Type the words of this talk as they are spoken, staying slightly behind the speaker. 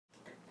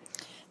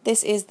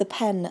This is the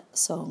pen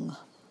song.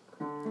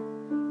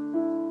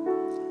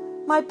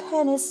 My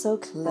pen is so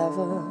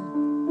clever.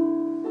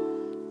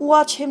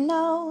 Watch him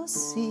now,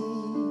 see.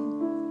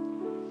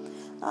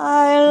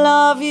 I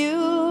love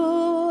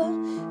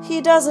you. He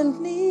doesn't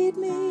need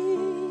me.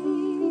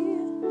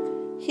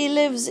 He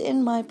lives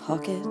in my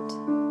pocket.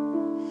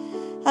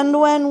 And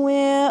when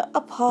we're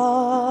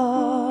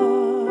apart,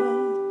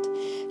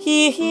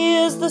 he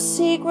hears the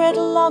secret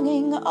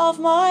longing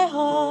of my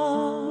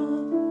heart.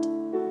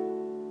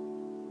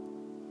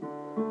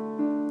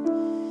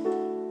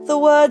 The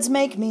words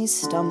make me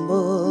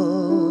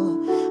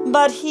stumble,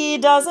 but he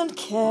doesn't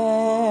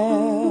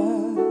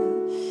care.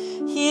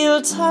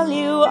 He'll tell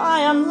you I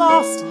am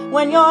lost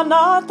when you're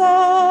not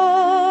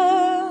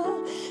there.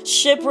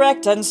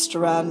 Shipwrecked and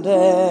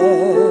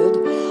stranded,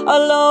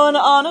 alone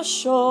on a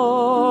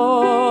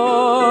shore.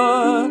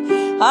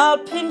 I'll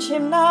pinch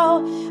him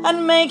now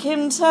and make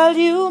him tell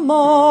you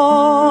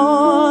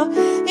more.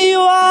 You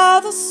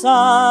are the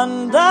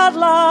sun that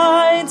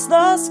lights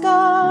the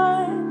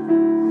sky,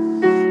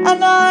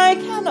 and I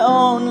can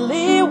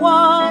only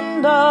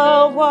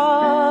wonder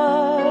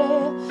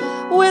why,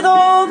 with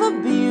all the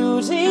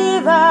beauty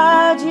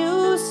that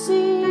you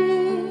see,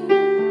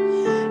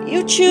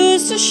 you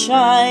choose to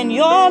shine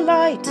your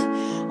light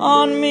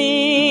on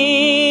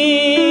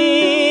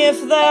me.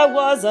 If there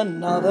was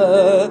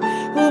another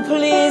who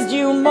pleased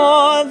you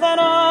more than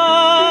I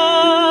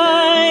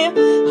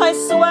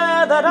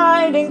swear that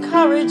I'd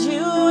encourage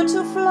you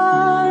to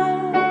fly.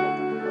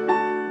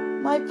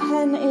 My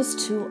pen is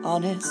too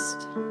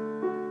honest.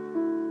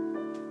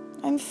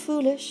 I'm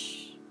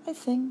foolish, I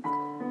think,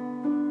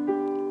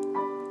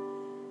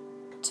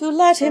 to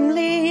let him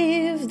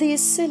leave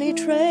these silly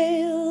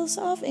trails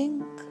of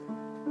ink.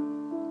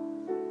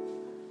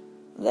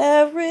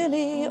 They're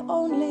really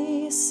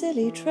only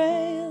silly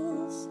trails